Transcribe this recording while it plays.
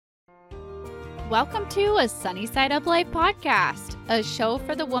Welcome to a Sunny Side Up Life podcast, a show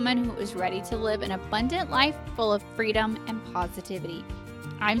for the woman who is ready to live an abundant life full of freedom and positivity.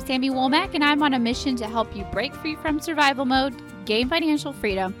 I'm Sammy Womack, and I'm on a mission to help you break free from survival mode, gain financial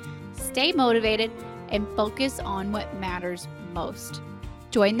freedom, stay motivated, and focus on what matters most.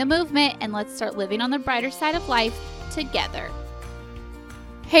 Join the movement and let's start living on the brighter side of life together.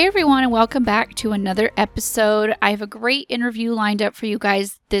 Hey everyone, and welcome back to another episode. I have a great interview lined up for you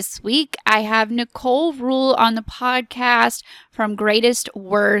guys this week. I have Nicole Rule on the podcast from Greatest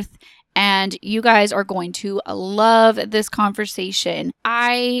Worth, and you guys are going to love this conversation.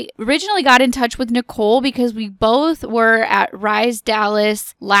 I originally got in touch with Nicole because we both were at Rise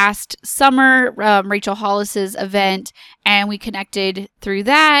Dallas last summer, Rachel Hollis's event, and we connected through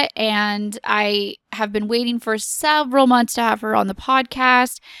that. And I have been waiting for several months to have her on the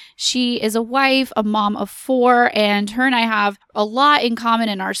podcast. She is a wife, a mom of 4, and her and I have a lot in common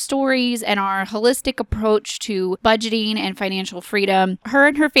in our stories and our holistic approach to budgeting and financial freedom. Her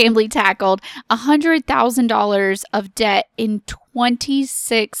and her family tackled $100,000 of debt in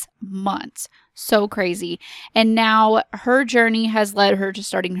 26 months. So crazy. And now her journey has led her to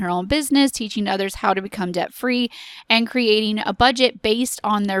starting her own business, teaching others how to become debt free, and creating a budget based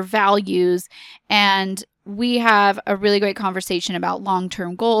on their values. And we have a really great conversation about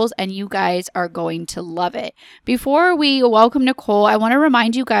long-term goals, and you guys are going to love it. Before we welcome Nicole, I want to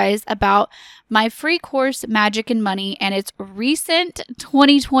remind you guys about my free course, Magic and Money, and its recent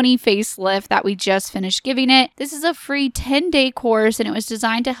 2020 facelift that we just finished giving it. This is a free 10-day course, and it was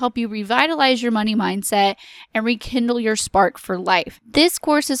designed to help you revitalize your money mindset and rekindle your spark for life. This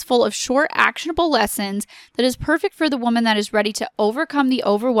course is full of short, actionable lessons that is perfect for the woman that is ready to overcome the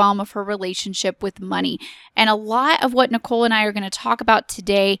overwhelm of her relationship with money. And a lot of what Nicole and I are going to talk about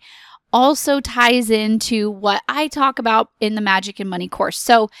today also ties into what I talk about in the Magic and Money course.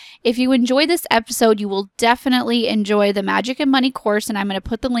 So if you enjoy this episode, you will definitely enjoy the Magic and Money course. And I'm going to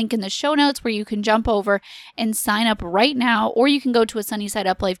put the link in the show notes where you can jump over and sign up right now, or you can go to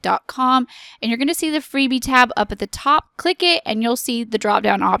sunnysideuplife.com and you're going to see the freebie tab up at the top. Click it and you'll see the drop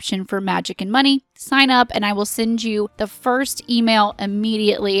down option for Magic and Money. Sign up and I will send you the first email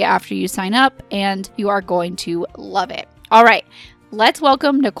immediately after you sign up, and you are going to love it. All right. Let's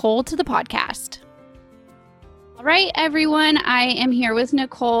welcome Nicole to the podcast. All right, everyone. I am here with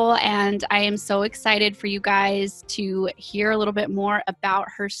Nicole, and I am so excited for you guys to hear a little bit more about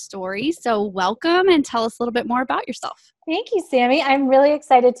her story. So welcome, and tell us a little bit more about yourself. Thank you, Sammy. I'm really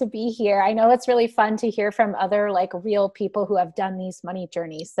excited to be here. I know it's really fun to hear from other real people who have done these money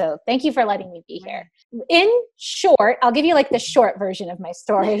journeys. So thank you for letting me be here. In short, I'll give you the short version of my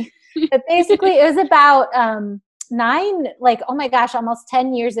story. But basically, it was about almost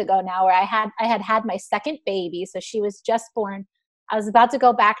 10 years ago now, where I had my second baby. So she was just born. I was about to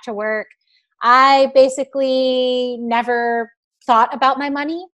go back to work. I basically never thought about my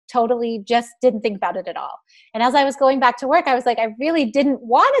money, totally just didn't think about it at all. And as I was going back to work, I was like, I really didn't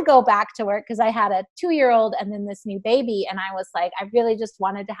want to go back to work because I had a 2-year-old and then this new baby. And I was like, I really just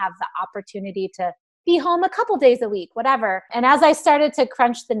wanted to have the opportunity to be home a couple days a week, whatever. And as I started to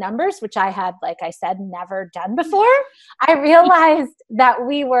crunch the numbers, which I had, like I said, never done before, I realized that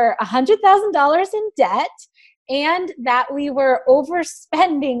we were $100,000 in debt and that we were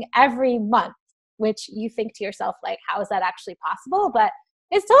overspending every month, which you think to yourself, how is that actually possible? But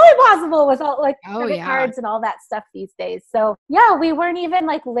it's totally possible with all credit cards and all that stuff these days. So yeah, we weren't even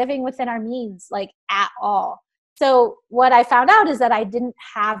living within our means at all. So what I found out is that I didn't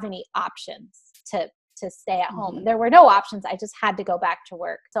have any options to stay at home. Mm-hmm. There were no options. I just had to go back to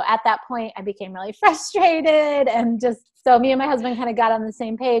work. So at that point, I became really frustrated, and so me and my husband kind of got on the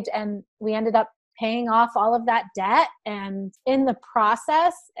same page, and we ended up paying off all of that debt. And in the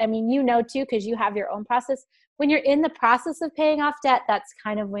process, too, because you have your own process, when you're in the process of paying off debt, that's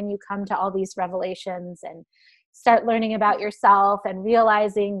kind of when you come to all these revelations and start learning about yourself and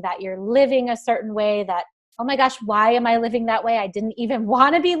realizing that you're living a certain way that, oh my gosh, why am I living that way? I didn't even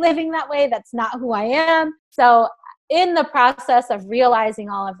want to be living that way. That's not who I am. So in the process of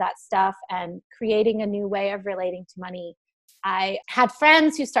realizing all of that stuff and creating a new way of relating to money, I had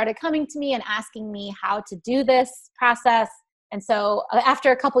friends who started coming to me and asking me how to do this process. And so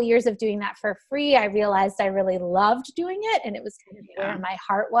after a couple years of doing that for free, I realized I really loved doing it, and it was kind of where my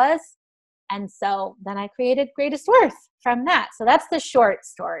heart was. And so then I created Greatest Worth from that. So that's the short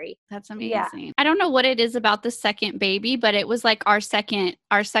story. That's amazing. Yeah. I don't know what it is about the second baby, but it was our second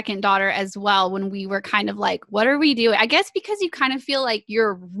daughter as well, when we were kind of like, what are we doing? I guess because you kind of feel like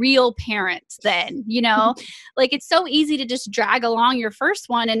you're real parents then, it's so easy to just drag along your first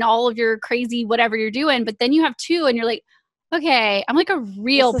one and all of your crazy whatever you're doing, but then you have 2 and you're like, okay, I'm like a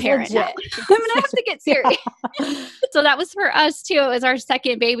real This is parent now. legit. I'm going to have to get serious. Yeah. So that was for us too. As our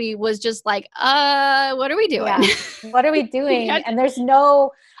second baby was just like, what are we doing? Yeah. What are we We doing? had And there's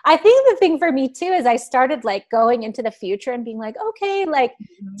no, I think the thing for me too is I started like going into the future and being like, okay, like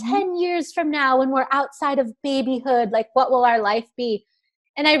Mhm. 10 years from now when we're outside of babyhood, like what will our life be?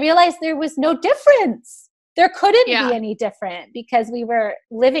 And I realized there was no difference. There couldn't Yeah. be any different because we were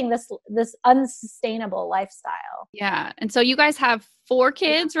living this unsustainable lifestyle. Yeah. And so you guys have 4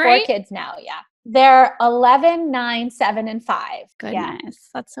 kids, Four right? kids now, yeah. They're 11, 9, 7, and 5. Yeah. Goodness.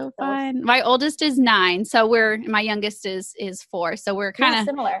 That's so So fun. My oldest is 9. So my youngest is 4. So we're yeah, kind of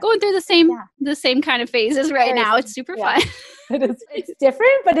similar. going through Yeah. the same kind of phases right Very now. It's similar. super Yeah. fun. It's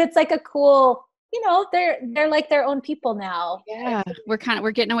different, but it's like a cool, they're like their own people now. Yeah. We're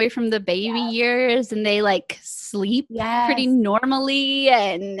getting away from the baby years, and they like sleep pretty Yes. normally,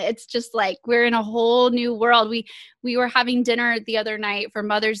 and it's just like we're in a whole new world. We were having dinner the other night for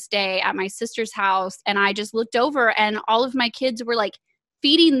Mother's Day at my sister's house, and I just looked over and all of my kids were like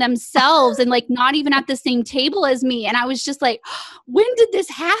feeding themselves and like not even at the same table as me, and I was just like, when did this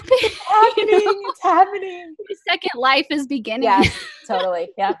happen? It's happening. The second life is beginning. Yes, totally.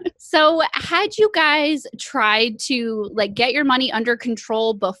 Yeah. So had you guys tried to like get your money under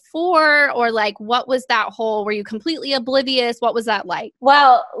control before, or like what was that whole, were you completely oblivious? What was that like?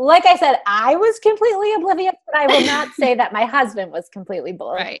 Well, like I said, I was completely oblivious, but I will not say that my husband was completely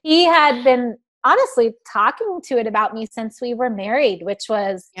oblivious. Right. He had been honestly talking to it about me since we were married, which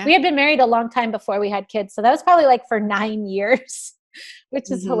was, we had been married a long time before we had kids. So that was probably like for 9 years, which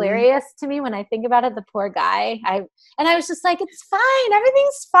is hilarious to me when I think about it. The poor guy. And I was just like, it's fine.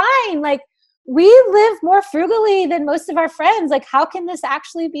 Everything's fine. Like, we live more frugally than most of our friends. Like, how can this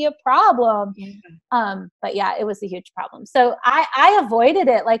actually be a problem? But yeah, it was a huge problem. So I avoided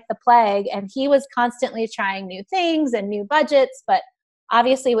it like the plague, and he was constantly trying new things and new budgets. But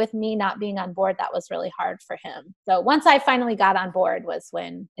obviously with me not being on board, that was really hard for him. So once I finally got on board was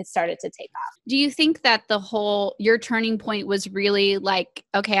when it started to take off. Do you think that your turning point was really like,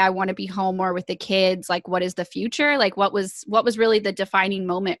 okay, I want to be home more with the kids? Like, what is the future? Like, what was really the defining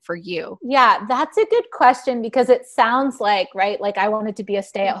moment for you? Yeah, that's a good question, because it sounds like, right, like I wanted to be a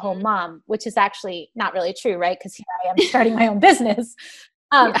stay-at-home mom, which is actually not really true, right? Because here I am starting my own business.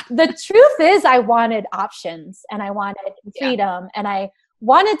 The truth is I wanted options, and I wanted freedom, and I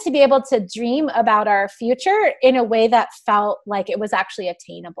wanted to be able to dream about our future in a way that felt like it was actually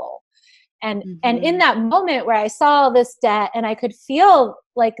attainable. And in that moment where I saw this debt, and I could feel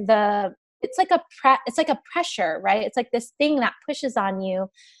like it's like a pressure, right? It's like this thing that pushes on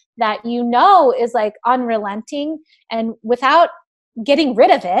you that is like unrelenting, and without getting rid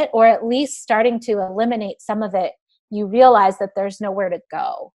of it, or at least starting to eliminate some of it, you realize that there's nowhere to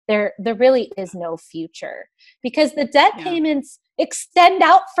go. There really is no future, because the debt payments extend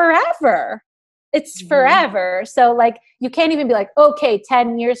out forever. It's forever. So like, you can't even be like, okay,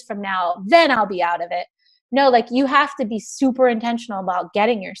 10 years from now, then I'll be out of it. No, like, you have to be super intentional about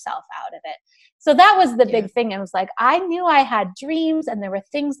getting yourself out of it. So that was the big thing. I was like, I knew I had dreams, and there were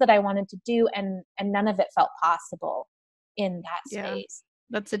things that I wanted to do, and none of it felt possible in that space.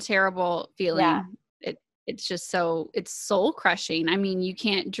 That's a terrible feeling. Yeah. It's just it's soul crushing. I mean, you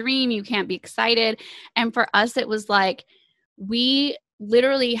can't dream, you can't be excited. And for us, it was like, we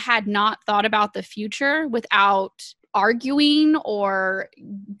literally had not thought about the future without arguing or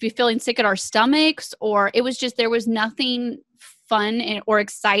be feeling sick at our stomachs, or it was just, there was nothing fun or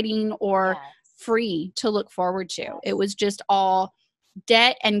exciting or free to look forward to. It was just all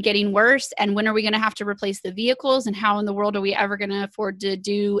debt and getting worse. And when are we going to have to replace the vehicles? And how in the world are we ever going to afford to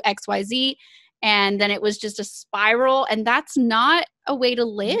do XYZ? And then it was just a spiral, and that's not a way to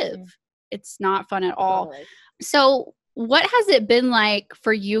live. It's not fun at all. Totally. So what has it been like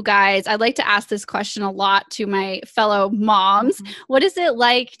for you guys? I'd like to ask this question a lot to my fellow moms. What is it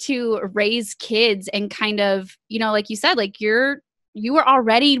like to raise kids and kind of, like you said, like you were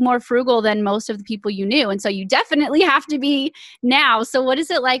already more frugal than most of the people you knew. And so you definitely have to be now. So what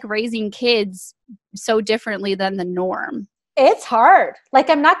is it like raising kids so differently than the norm? It's hard. Like,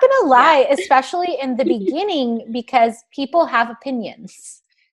 I'm not going to lie, especially in the beginning, because people have opinions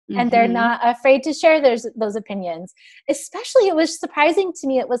and they're not afraid to share those opinions. Especially, it was surprising to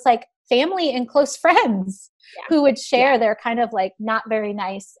me. It was like family and close friends who would share their kind of like not very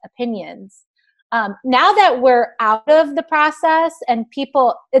nice opinions. Now that we're out of the process, and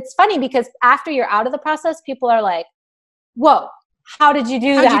it's funny because after you're out of the process, people are like, whoa, how did you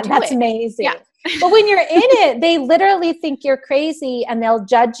do that? That's amazing. Yeah. But when you're in it, they literally think you're crazy, and they'll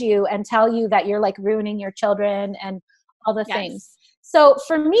judge you and tell you that you're like ruining your children and all the things. So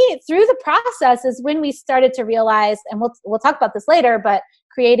for me, through the process is when we started to realize, and we'll talk about this later, but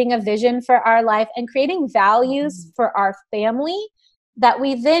creating a vision for our life and creating values for our family that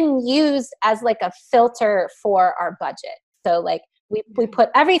we then use as like a filter for our budget. So like we put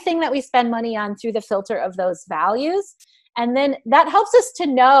everything that we spend money on through the filter of those values. And then that helps us to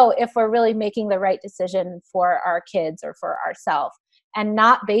know if we're really making the right decision for our kids or for ourselves, and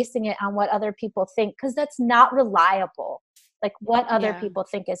not basing it on what other people think, because that's not reliable. Like what other people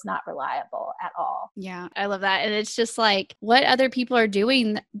think is not reliable at all. Yeah, I love that. And it's just like what other people are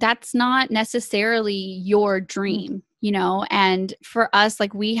doing, that's not necessarily your dream, you know? And for us,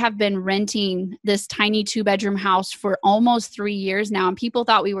 like we have been renting this tiny 2-bedroom house for almost 3 years now. And people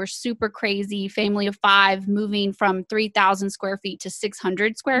thought we were super crazy, family of 5, moving from 3,000 square feet to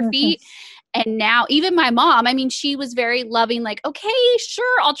 600 square feet. And now even my mom, I mean, she was very loving, like, okay,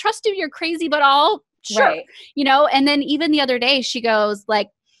 sure, I'll trust you. You're crazy, but sure. Right. You know, and then even the other day she goes like,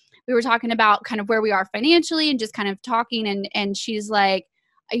 we were talking about kind of where we are financially and just kind of talking. And she's like,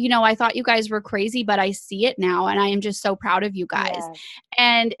 you know, I thought you guys were crazy, but I see it now. And I am just so proud of you guys. Yeah.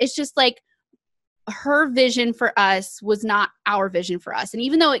 And it's just like her vision for us was not our vision for us. And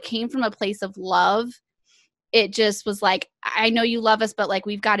even though it came from a place of love, it just was like, I know you love us, but like,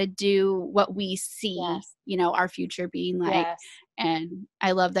 we've got to do what we see, you know, our future being like. And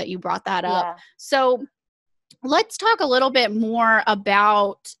I love that you brought that up. So let's talk a little bit more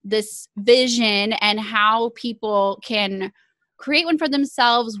about this vision and how people can create one for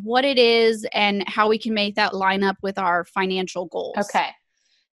themselves, what it is, and how we can make that line up with our financial goals. Okay.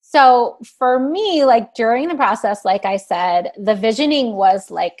 So for me, like during the process, like I said, the visioning was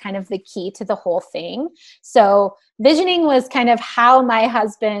like kind of the key to the whole thing. So visioning was kind of how my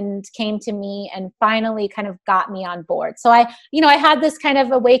husband came to me and finally kind of got me on board. So I had this kind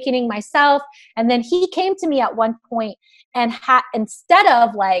of awakening myself. And then he came to me at one point and instead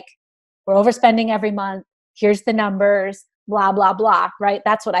of like, we're overspending every month, here's the numbers, blah, blah, blah, right?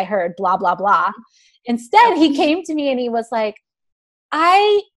 That's what I heard, blah, blah, blah. Instead, he came to me and he was like,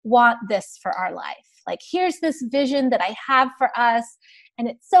 I want this for our life. Like, here's this vision that I have for us. And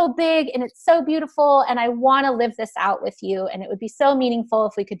it's so big and it's so beautiful. And I want to live this out with you. And it would be so meaningful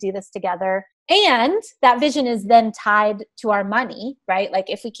if we could do this together. And that vision is then tied to our money, right? Like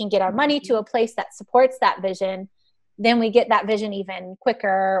if we can get our money to a place that supports that vision, then we get that vision even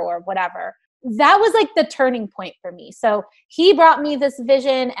quicker or whatever. That was like the turning point for me. So he brought me this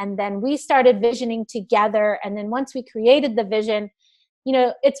vision and then we started visioning together. And then once we created the vision, you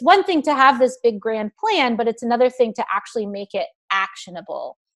know, it's one thing to have this big grand plan, but it's another thing to actually make it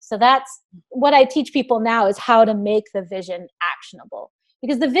actionable. So that's what I teach people now, is how to make the vision actionable,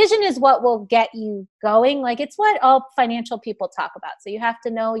 because the vision is what will get you going. Like it's what all financial people talk about. So you have to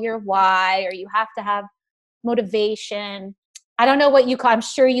know your why, or you have to have motivation. I don't know what you call, I'm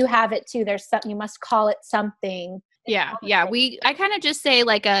sure you have it too. There's something, you must call it something. Yeah. I kind of just say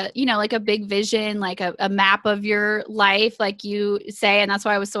like a, you know, like a big vision, like a map of your life, like you say. And that's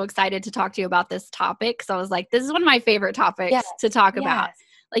why I was so excited to talk to you about this topic. Cause I was like, this is one of my favorite topics to talk about.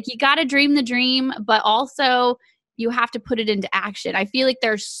 Like you got to dream the dream, but also you have to put it into action. I feel like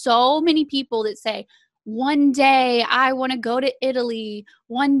there's so many people that say, one day I want to go to Italy.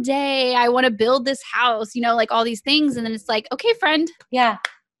 One day I want to build this house, you know, like all these things. And then it's like, okay, friend.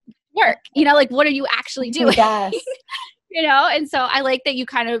 Work, you know, like what are you actually doing? You know, and so I like that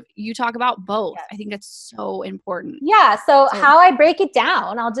you talk about both. I think that's so important. So how I break it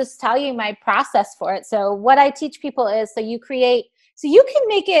down, I'll just tell you my process for it. So what I teach people is, so you can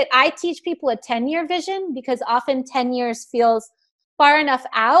make it, I teach people a 10-year vision, because often 10 years feels far enough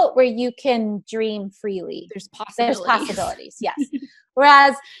out where you can dream freely. There's possibilities. Yes.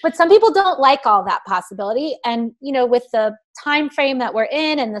 But some people don't like all that possibility. And, you know, with the time frame that we're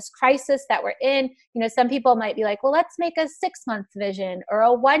in and this crisis that we're in, you know, some people might be like, well, let's make a 6-month vision or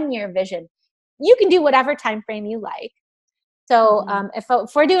a 1-year vision. You can do whatever time frame you like. So if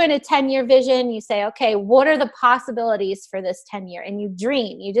we're doing a 10-year vision, you say, okay, what are the possibilities for this 10-year? And you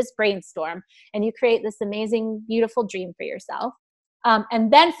dream, you just brainstorm and you create this amazing, beautiful dream for yourself.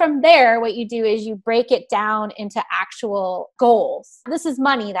 And then from there, what you do is you break it down into actual goals. This is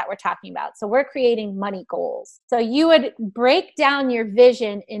money that we're talking about. So we're creating money goals. So you would break down your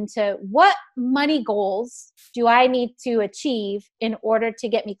vision into what money goals do I need to achieve in order to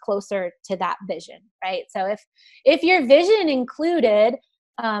get me closer to that vision, right? So if your vision included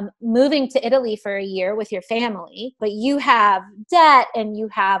moving to Italy for a year with your family, but you have debt and you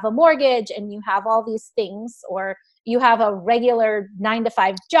have a mortgage and you have all these things, or you have a regular 9 to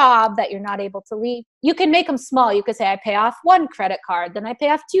 5 job that you're not able to leave, you can make them small. You could say, I pay off 1 credit card, then I pay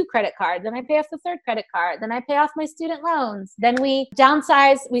off 2 credit cards, then I pay off the 3rd credit card, then I pay off my student loans. Then we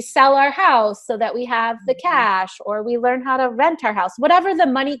downsize, we sell our house so that we have the cash, or we learn how to rent our house, whatever the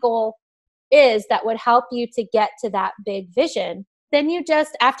money goal is that would help you to get to that big vision. Then you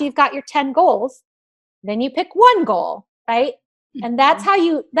just, after you've got your 10 goals, then you pick 1 goal, right? And that's how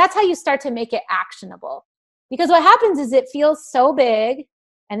you start to make it actionable. Because what happens is it feels so big,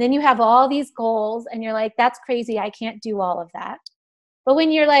 and then you have all these goals and you're like, that's crazy, I can't do all of that. But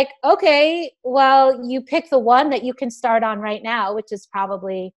when you're like, okay, well, you pick the one that you can start on right now, which is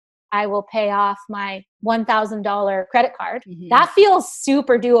probably, I will pay off my $1,000 credit card. That feels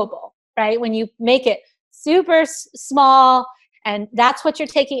super doable, right? When you make it super small, and that's what you're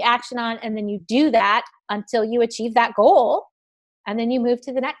taking action on, and then you do that until you achieve that goal, and then you move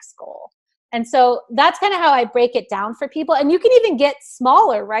to the next goal. And so that's kind of how I break it down for people. And you can even get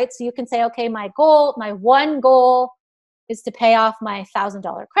smaller, right? So you can say, okay, my 1 goal is to pay off my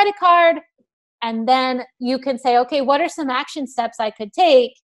 $1,000 credit card. And then you can say, okay, what are some action steps I could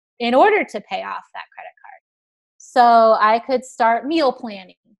take in order to pay off that credit card? So I could start meal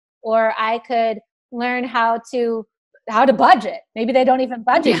planning, or I could learn how to budget. Maybe they don't even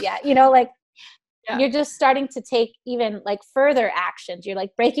budget yet, you're just starting to take even like further actions. You're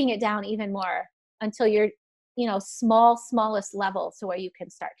like breaking it down even more until you're, smallest level to where you can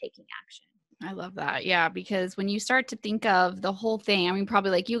start taking action. I love that. Yeah. Because when you start to think of the whole thing, I mean,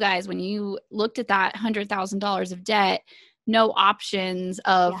 probably like you guys, when you looked at that $100,000 of debt, no options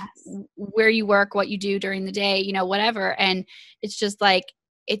of where you work, what you do during the day, whatever. And it's just like,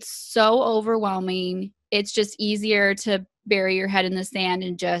 it's so overwhelming. It's just easier to bury your head in the sand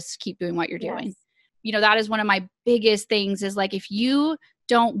and just keep doing what you're doing. That is one of my biggest things is like, if you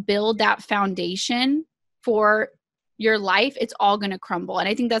don't build that foundation for your life, it's all going to crumble. And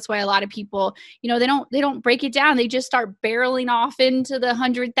I think that's why a lot of people, they don't break it down. They just start barreling off into the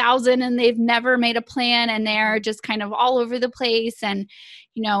 100,000 and they've never made a plan, and they're just kind of all over the place. And,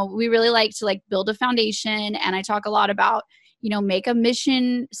 we really like to build a foundation. And I talk a lot about, make a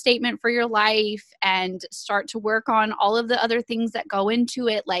mission statement for your life and start to work on all of the other things that go into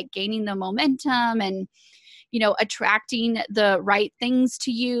it, like gaining the momentum and, attracting the right things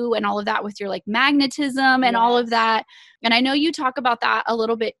to you and all of that with your magnetism and all of that. And I know you talk about that a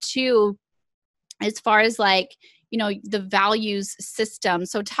little bit too, as far as the values system.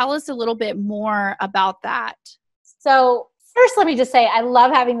 So tell us a little bit more about that. So first, let me just say, I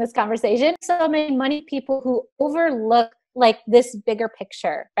love having this conversation. So many money people who overlook this bigger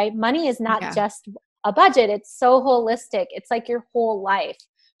picture, right? Money is not just a budget. It's so holistic. It's like your whole life.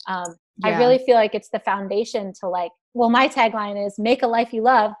 I really feel like it's the foundation to my tagline is make a life you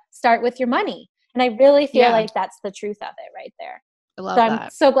love, start with your money. And I really feel like that's the truth of it right there. I love that. I'm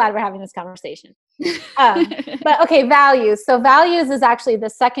so glad we're having this conversation. But okay, values. So values is actually the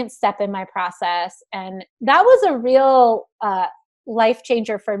second step in my process. And that was a real, life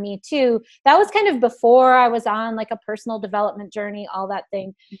changer for me too. That was kind of before I was on a personal development journey, all that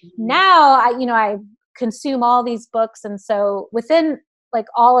thing. Now I consume all these books. And so within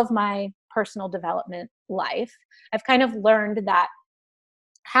all of my personal development life, I've kind of learned that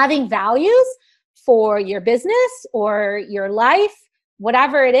having values for your business or your life,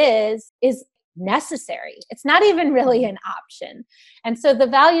 whatever it is necessary. It's not even really an option. And so the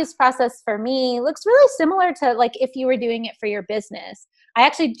values process for me looks really similar to if you were doing it for your business. I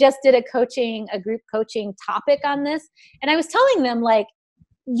actually just did a group coaching topic on this. And I was telling them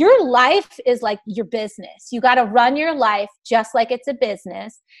your life is like your business. You got to run your life just like it's a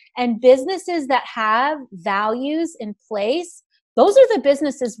business. And businesses that have values in place, those are the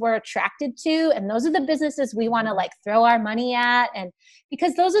businesses we're attracted to. And those are the businesses we want to throw our money at. And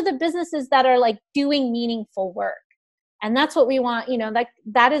because those are the businesses that are doing meaningful work. And that's what we want,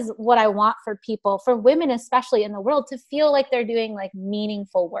 that is what I want for people, for women, especially in the world, to feel like they're doing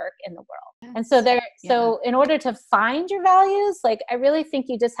meaningful work in the world. Yes. And so so in order to find your values, I really think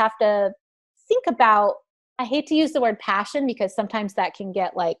you just have to think about, I hate to use the word passion because sometimes that can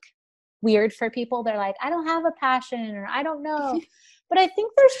get weird for people. They're like, I don't have a passion, or I don't know. But I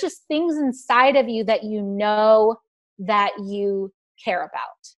think there's just things inside of you that that you care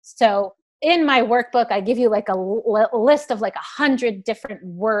about. So in my workbook, I give you a list of 100 different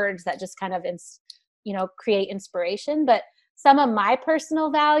words that just kind of, create inspiration. But some of my personal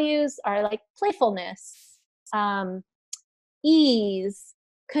values are playfulness, ease,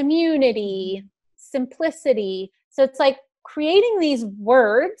 community, simplicity. So it's creating these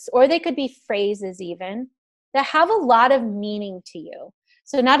words, or they could be phrases even, that have a lot of meaning to you.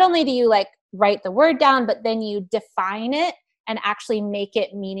 So not only do you write the word down, but then you define it and actually make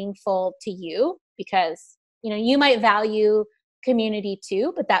it meaningful to you, because, you might value community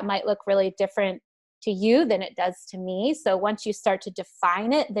too, but that might look really different to you than it does to me. So once you start to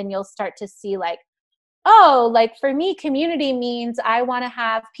define it, then you'll start to see like, oh, like for me, community means I want to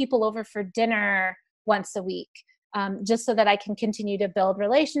have people over for dinner once a week, just so that I can continue to build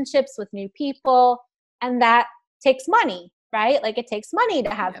relationships with new people. And that takes money, right? Like it takes money to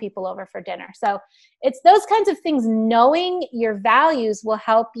have people over for dinner. So it's those kinds of things. Knowing your values will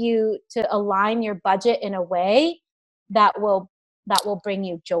help you to align your budget in a way that will bring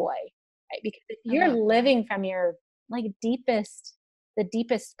you joy, right? Because if you're living from your like the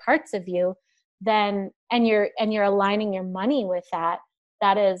deepest parts of you, then and you're aligning your money with that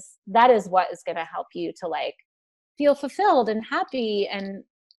is what is going to help you to like feel fulfilled and happy and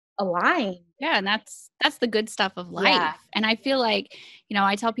aligned. Yeah, and that's the good stuff of life. Yeah. And I feel like,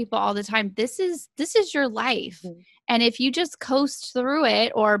 I tell people all the time, this is your life. Mm-hmm. And if you just coast through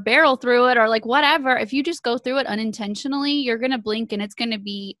it or barrel through it or like whatever, if you just go through it unintentionally, you're going to blink and it's going to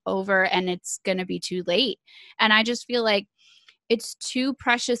be over and it's going to be too late. And I just feel like it's too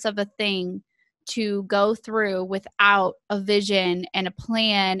precious of a thing to go through without a vision and a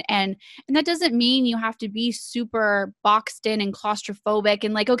plan. And that doesn't mean you have to be super boxed in and claustrophobic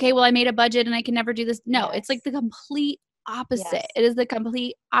and like, okay, well, I made a budget and I can never do this. No, It's like the complete opposite. Yes. It is the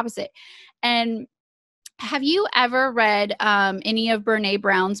complete opposite. And have you ever read any of Brene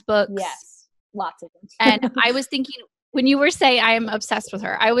Brown's books? Yes, lots of them. And I was thinking, when you were saying, I am obsessed with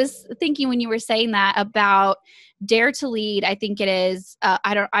her, I was thinking when you were saying that about Dare to Lead, I think it is,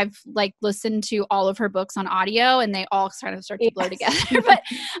 I've like listened to all of her books on audio and they all kind of start to blur together, but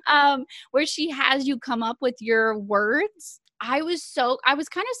where she has you come up with your words. I was kind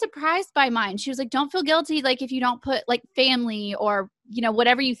of surprised by mine. She was like, don't feel guilty. Like if you don't put like family or,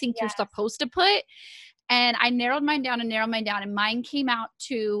 whatever you think you're supposed to put. And I narrowed mine down and mine came out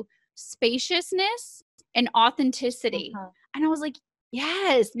to spaciousness and authenticity. And I was like,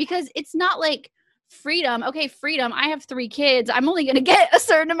 yes, because it's not like freedom. Okay, freedom. I have 3 kids. I'm only going to get a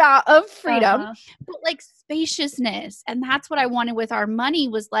certain amount of freedom, but like spaciousness. And that's what I wanted with our money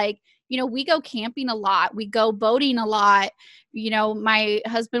was like, we go camping a lot. We go boating a lot. My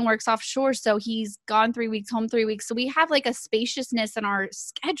husband works offshore, so he's gone 3 weeks, home 3 weeks. So we have like a spaciousness in our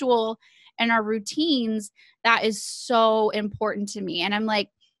schedule and our routines that is so important to me. And I'm like,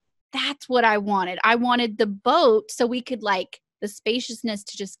 that's what I wanted. I wanted the boat so we could like the spaciousness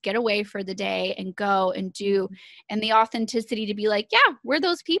to just get away for the day and go and do, and the authenticity to be like, yeah, we're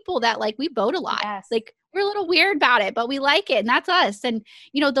those people that like, we boat a lot. Yes. Like we're a little weird about it, but we like it. And that's us. And,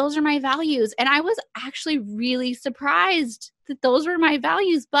 those are my values. And I was actually really surprised that those were my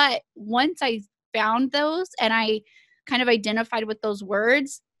values. But once I found those and I kind of identified with those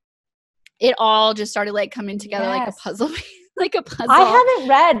words, it all just started like coming together like a puzzle piece. Like a puzzle. I haven't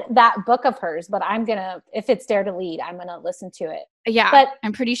read that book of hers, but I'm gonna, if it's Dare to Lead, I'm gonna listen to it. Yeah, but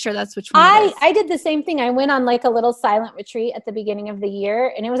I'm pretty sure that's which one it is. I did the same thing. I went on like a little silent retreat at the beginning of the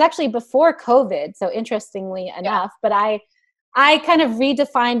year, and it was actually before COVID. So interestingly enough, but I kind of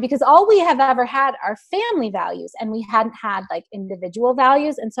redefined, because all we have ever had are family values, and we hadn't had like individual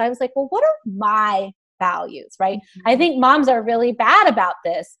values. And so I was like, well, what are my values, right? I think moms are really bad about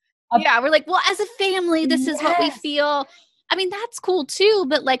this. Yeah, we're like, well, as a family, this is what we feel. I mean, that's cool too,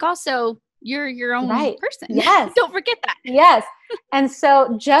 but like also you're your own person. Yes. Don't forget that. Yes. And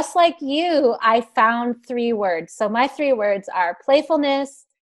so just like you, I found 3 words. So my 3 words are playfulness,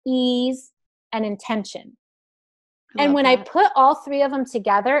 ease, and intention. And when I put all 3 of them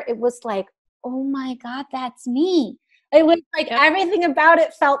together, it was like, oh my God, that's me. It was like everything about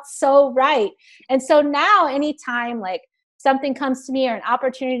it felt so right. And so now anytime like something comes to me or an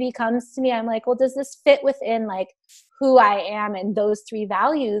opportunity comes to me, I'm like, well, does this fit within like who I am and those 3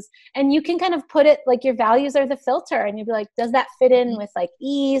 values? And you can kind of put it like your values are the filter, and you'd be like, does that fit in with like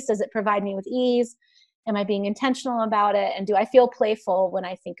ease? Does it provide me with ease? Am I being intentional about it? And do I feel playful when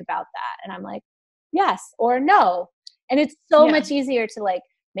I think about that? And I'm like, yes or no. And it's so much easier to like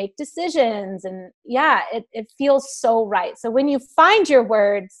make decisions. And it feels so right. So when you find your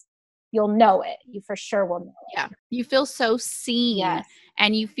words, you'll know it. You for sure will know it. Yeah. You feel so seen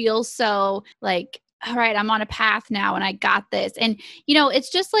and you feel so like, all right, I'm on a path now and I got this. And,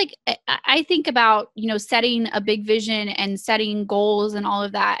 it's just like, I think about, setting a big vision and setting goals and all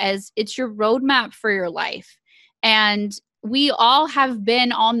of that as it's your roadmap for your life. And we all have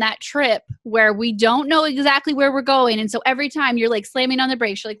been on that trip where we don't know exactly where we're going. And so every time you're like slamming on the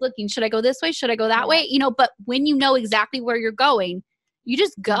brakes, you're like looking, should I go this way? Should I go that way? But when you know exactly where you're going, you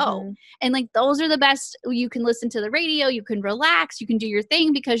just go. And like, those are the best. You can listen to the radio, you can relax, you can do your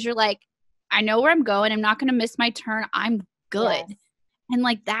thing because you're like, I know where I'm going. I'm not going to miss my turn. I'm good. Yes. And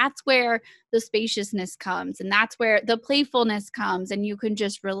like, that's where the spaciousness comes, and that's where the playfulness comes, and you can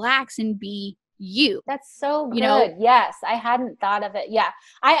just relax and be you, That's so you know? good. Yes, I hadn't thought of it. Yeah.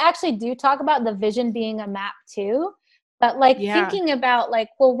 I actually do talk about the vision being a map too. But like Yeah. thinking about like,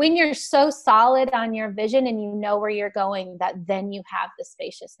 well, when you're so solid on your vision and you know where you're going, that then you have the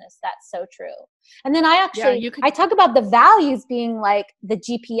spaciousness. That's so true. And then Yeah. You could, I talk about the values being like the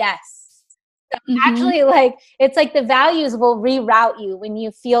GPS. mm-hmm. Actually, like it's like the values will reroute you when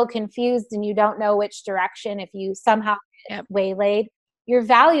you feel confused and you don't know which direction. If you somehow get Yep. waylaid, your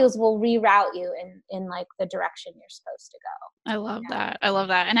values will reroute you in like the direction you're supposed to go. I love that. I love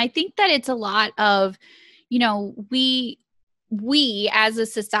that. And I think that it's a lot of, we as a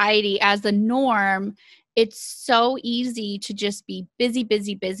society, as a norm, it's so easy to just be busy,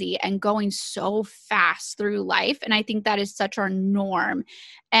 busy, busy and going so fast through life. And I think that is such our norm.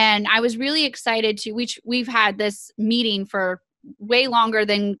 And I was really excited to, we've had this meeting for way longer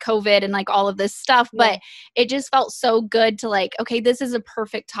than COVID and like all of this stuff, Yeah. but it just felt so good to like, okay, this is a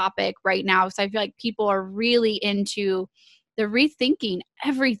perfect topic right now. So I feel like people are really into the rethinking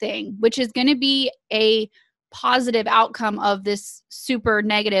everything, which is going to be a positive outcome of this super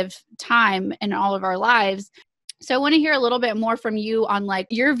negative time in all of our lives. So I want to hear a little bit more from you on like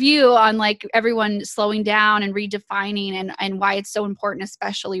your view on like everyone slowing down and redefining, and why it's so important,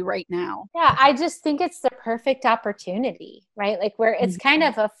 especially right now. Yeah, I just think it's the perfect opportunity, right? Like where it's kind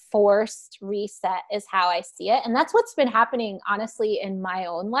of a forced reset is how I see it. And that's what's been happening honestly in my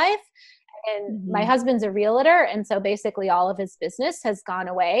own life. And my Mm-hmm. husband's a realtor, and so basically all of his business has gone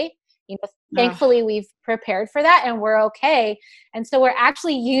away. Ugh, Thankfully we've prepared for that and we're okay. And so we're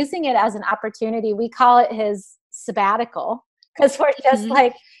actually using it as an opportunity. We call it his sabbatical because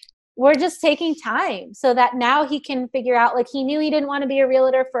mhm. we're just taking time so that now he can figure out, like, he knew he didn't want to be a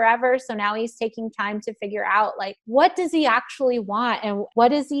realtor forever, so now he's taking time to figure out like what does he actually want and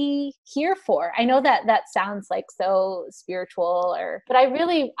what is he here for. I know that that sounds like so spiritual, or but I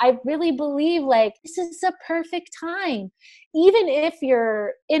really believe like this is a perfect time, even if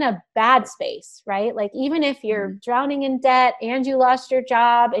you're in a bad space, right? Like even if you're Mhm. drowning in debt and you lost your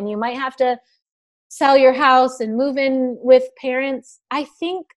job and you might have to sell your house and move in with parents. I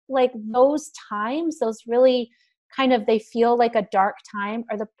think like those times, those really kind of, they feel like a dark time,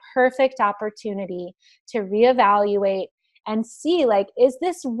 are the perfect opportunity to reevaluate and see like, is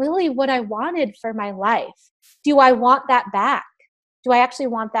this really what I wanted for my life? Do I want that back? Do I actually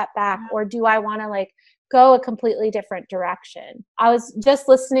want that back? Or do I want to like go a completely different direction? I was just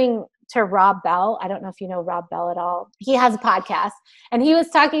listening to Rob Bell. I don't know if you know Rob Bell at all. He has a podcast and he was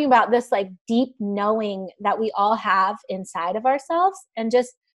talking about this like deep knowing that we all have inside of ourselves, and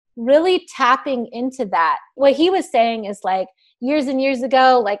just really tapping into that. What he was saying is like years and years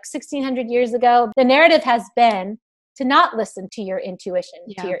ago, like 1600 years ago, the narrative has been to not listen to your intuition,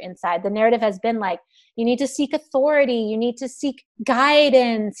 to Yeah. your inside. The narrative has been like, you need to seek authority, you need to seek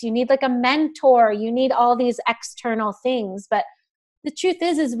guidance, you need like a mentor, you need all these external things. But the truth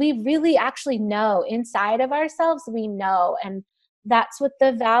is we really actually know inside of ourselves, we know. And that's what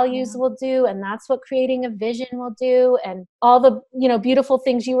the values Yeah. will do, and that's what creating a vision will do, and all the beautiful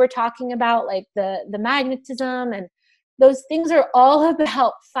things you were talking about, like the magnetism, and those things are all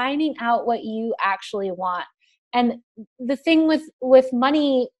about finding out what you actually want. And the thing with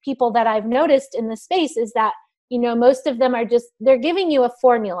money people that I've noticed in the space is that most of them are just, they're giving you a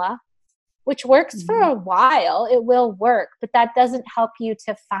formula which works for Mhm. a while. It will work, but that doesn't help you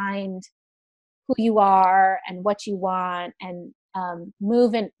to find who you are and what you want, and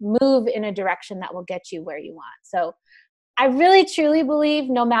move in a direction that will get you where you want. So I really truly believe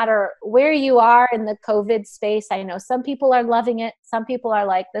no matter where you are in the COVID space, I know some people are loving it. Some people are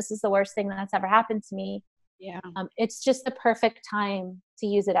like, this is the worst thing that's ever happened to me. Yeah. It's just the perfect time to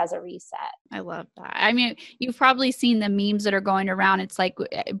use it as a reset. I love that. I mean, you've probably seen the memes that are going around. It's like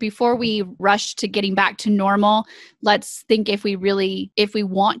before we rush to getting back to normal, let's think if we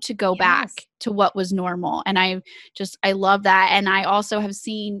want to go Yes. back to what was normal. And I love that. And I also have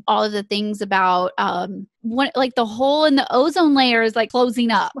seen all of the things about what, like the hole in the ozone layer is like closing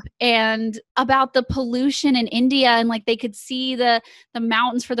up, and about the pollution in India, and like they could see the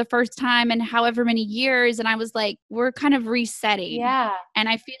mountains for the first time in however many years. And I was like, we're kind of resetting. Yeah. And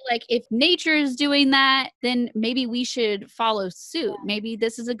I feel like if nature is doing that, then maybe we should follow suit. Yeah. Maybe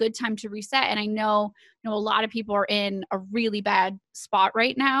this is a good time to reset. And I know a lot of people are in a really bad spot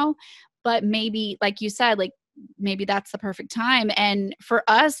right now, but maybe, like you said, like maybe that's the perfect time. And for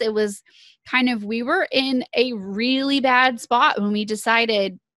us, it was kind of, we were in a really bad spot when we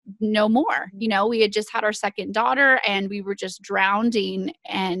decided no more. We had just had our second daughter and we were just drowning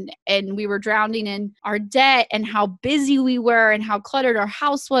and we were drowning in our debt and how busy we were and how cluttered our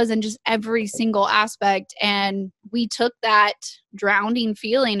house was and just every single aspect. And we took that drowning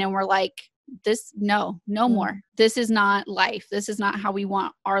feeling and we're like, no more. This is not life. This is not how we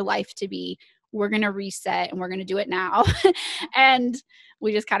want our life to be. We're going to reset and we're going to do it now. And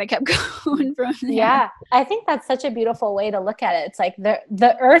we just kind of kept going from there. Yeah. I think that's such a beautiful way to look at it. It's like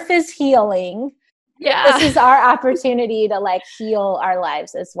the earth is healing. Yeah. This is our opportunity to like heal our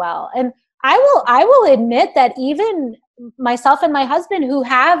lives as well. And I will admit that even myself and my husband who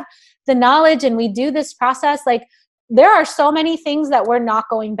have the knowledge and we do this process, like there are so many things that we're not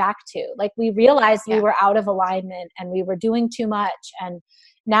going back to. Like we realized we were out of alignment and we were doing too much. And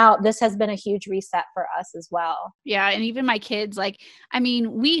now this has been a huge reset for us as well. Yeah. And even my kids, we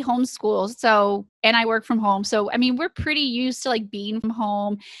homeschool. So, and I work from home. So, we're pretty used to like being from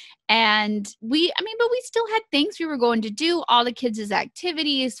home and but we still had things we were going to do, all the kids'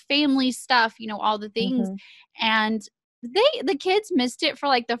 activities, family stuff, all the things. And the kids missed it for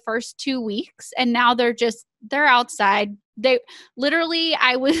like the first 2 weeks. And now they're outside. I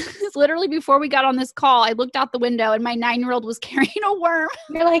was literally before we got on this call, I looked out the window and my 9-year-old was carrying a worm.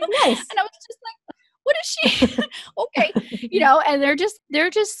 You're like, nice. And I was just like, what is she? Okay. And they're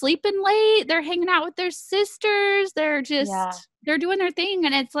just sleeping late. They're hanging out with their sisters. They're they're doing their thing.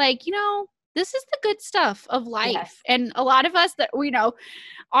 And it's like, this is the good stuff of life. Yes. And a lot of us that we know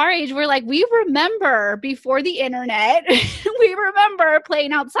our age, we're like, we remember before the internet, we remember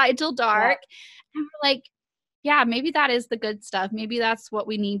playing outside till dark. Yeah. And we're like, yeah, maybe that is the good stuff. Maybe that's what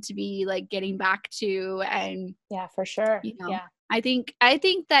we need to be like getting back to. And yeah, for sure. Yeah. I think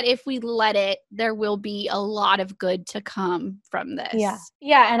that if we let it, there will be a lot of good to come from this. Yeah.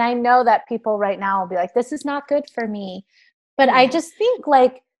 Yeah. And I know that people right now will be like, this is not good for me. But I just think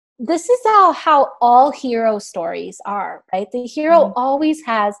like, this is how all hero stories are, right? The hero always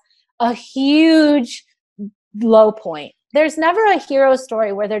has a huge low point. There's never a hero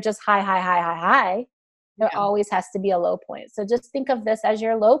story where they're just high, high, high, high, high. There always has to be a low point. So just think of this as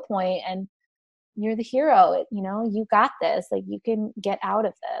your low point and you're the hero. You got this. Like you can get out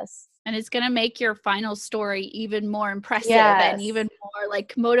of this. And it's going to make your final story even more impressive and even more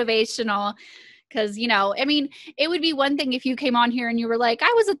like motivational. Because, it would be one thing if you came on here and you were like,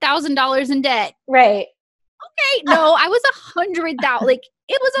 I was $1,000 in debt. Right. Okay. No, I was 100,000. Like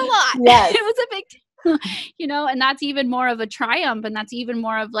it was a lot. Yes. It was a big and that's even more of a triumph. And that's even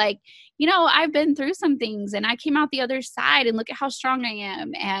more of like, I've been through some things and I came out the other side and look at how strong I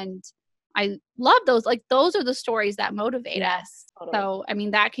am. And I love those. Like those are the stories that motivate us. Totally. So,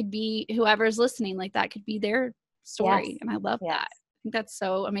 that could be whoever's listening, like that could be their story. Yes. And I love that. I think that's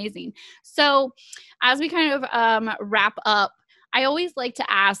so amazing. So as we kind of wrap up, I always like to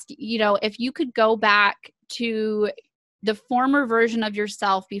ask, if you could go back to the former version of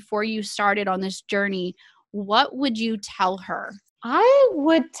yourself before you started on this journey, what would you tell her? I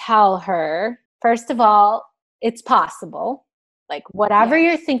would tell her, first of all, it's possible. Like whatever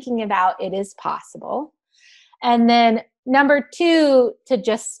you're thinking about, it is possible. And then number 2, to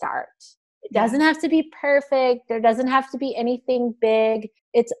just start. It doesn't have to be perfect. There doesn't have to be anything big.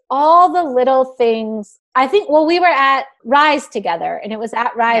 It's all the little things. I think, we were at Rise together, and it was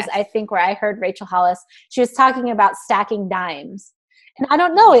at Rise, I think, where I heard Rachel Hollis. She was talking about stacking dimes. And I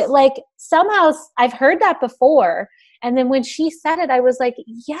don't know, it like somehow I've heard that before. And then when she said it, I was like,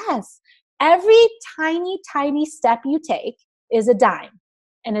 yes, every tiny, tiny step you take is a dime.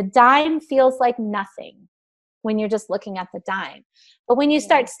 And a dime feels like nothing when you're just looking at the dime. But when you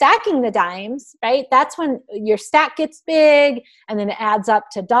start stacking the dimes, right, that's when your stack gets big and then it adds up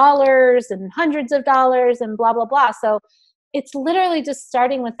to dollars and hundreds of dollars and blah, blah, blah. So it's literally just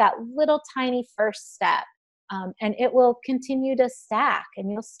starting with that little tiny first step. And it will continue to stack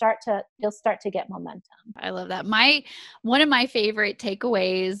and you'll start to get momentum. I love that. One of my favorite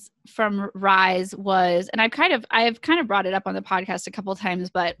takeaways from Rise was, and I've kind of brought it up on the podcast a couple of times,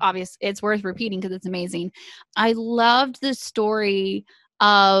 but obviously it's worth repeating because it's amazing. I loved the story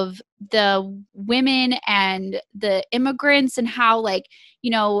of the women and the immigrants and how like,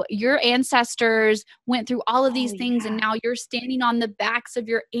 your ancestors went through all of these things and now you're standing on the backs of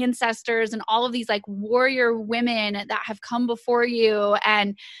your ancestors and all of these like warrior women that have come before you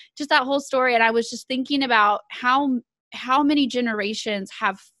and just that whole story. And I was just thinking about how many generations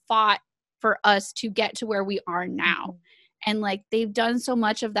have fought for us to get to where we are now. And like, they've done so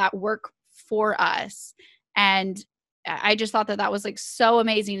much of that work for us. And I just thought that was like so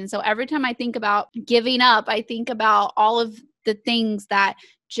amazing. And so every time I think about giving up, I think about all of the things that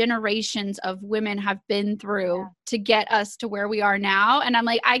generations of women have been through to get us to where we are now. And I'm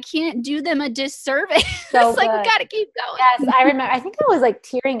like, I can't do them a disservice. So it's like, we got to keep going. Yes, I remember. I think I was like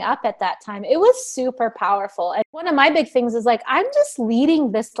tearing up at that time. It was super powerful. And one of my big things is like, I'm just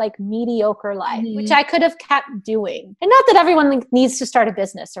leading this like mediocre life, which I could have kept doing. And not that everyone needs to start a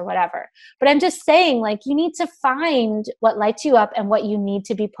business or whatever, but I'm just saying like, you need to find what lights you up and what you need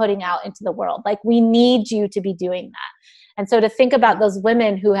to be putting out into the world. Like we need you to be doing that. And so to think about those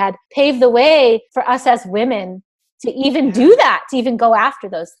women who had paved the way for us as women to even do that, to even go after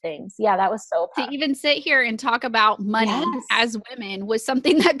those things. Yeah, that was so powerful. To even sit here and talk about money as women was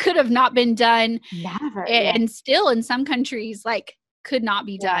something that could have not been done. Never. And still in some countries, like could not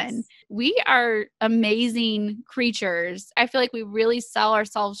be done. We are amazing creatures. I feel like we really sell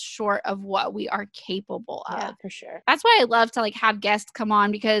ourselves short of what we are capable of. Yeah, for sure. That's why I love to like have guests come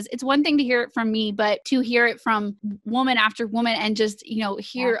on, because it's one thing to hear it from me, but to hear it from woman after woman and just, you know,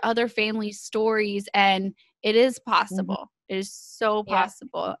 hear other family stories, and it is possible. It is so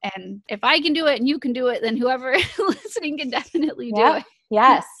possible. And if I can do it and you can do it, then whoever listening can definitely do it.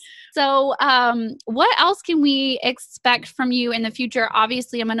 Yes. So what else can we expect from you in the future?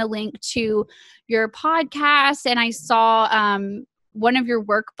 Obviously, I'm going to link to your podcast, and I saw one of your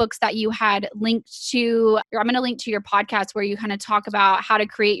workbooks that you had linked to. I'm going to link to your podcast where you kind of talk about how to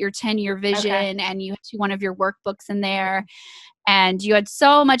create your 10-year vision, and you have one of your workbooks in there. And you had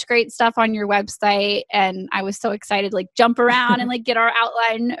so much great stuff on your website, and I was so excited, like jump around and like get our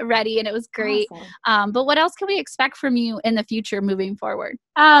outline ready, and it was great. Awesome. But what else can we expect from you in the future moving forward?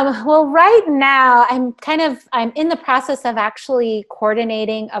 Well, right now I'm in the process of actually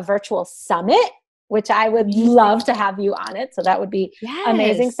coordinating a virtual summit, which I would love to have you on it. So that would be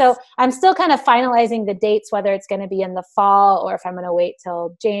amazing. So I'm still kind of finalizing the dates, whether it's going to be in the fall or if I'm going to wait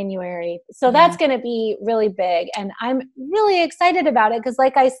till January. So that's going to be really big. And I'm really excited about it because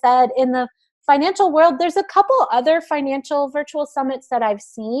like I said, in the financial world, there's a couple other financial virtual summits that I've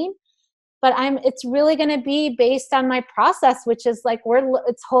seen, but it's really going to be based on my process, which is like,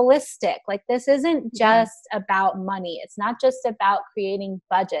 it's holistic. Like this isn't just about money. It's not just about creating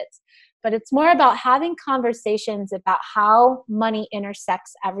budgets, but it's more about having conversations about how money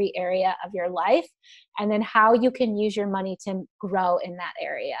intersects every area of your life, and then how you can use your money to grow in that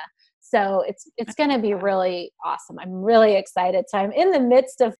area. So it's going to be really awesome. I'm really excited. So I'm in the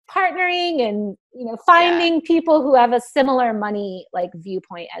midst of partnering and, you know, finding people who have a similar money like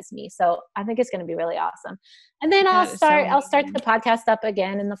viewpoint as me. So I think it's going to be really awesome. And then I'll start the podcast up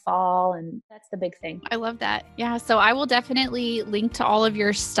again in the fall, and that's the big thing. I love that. Yeah. So I will definitely link to all of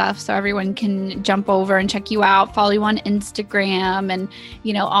your stuff so everyone can jump over and check you out, follow you on Instagram, and,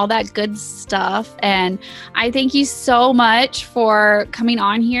 you know, all that good stuff. And I thank you so much for coming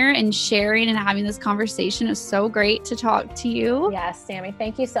on here and sharing and having this conversation. It was so great to talk to you. Yes, Sammy.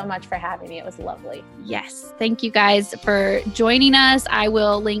 Thank you so much for having me. It was lovely. Yes. Thank you guys for joining us. I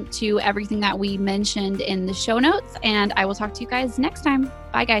will link to everything that we mentioned in the show notes, and I will talk to you guys next time.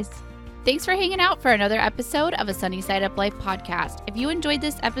 Bye, guys. Thanks for hanging out for another episode of a Sunny Side Up Life podcast. If you enjoyed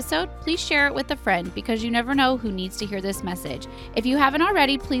this episode, please share it with a friend, because you never know who needs to hear this message. If you haven't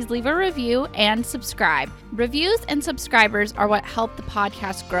already, please leave a review and subscribe. Reviews and subscribers are what help the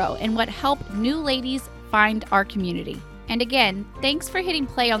podcast grow and what help new ladies find our community. And again, thanks for hitting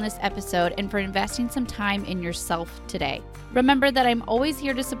play on this episode and for investing some time in yourself today. Remember that I'm always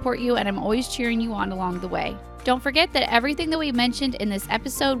here to support you, and I'm always cheering you on along the way. Don't forget that everything that we mentioned in this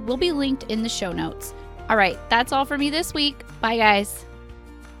episode will be linked in the show notes. All right, that's all for me this week. Bye, guys.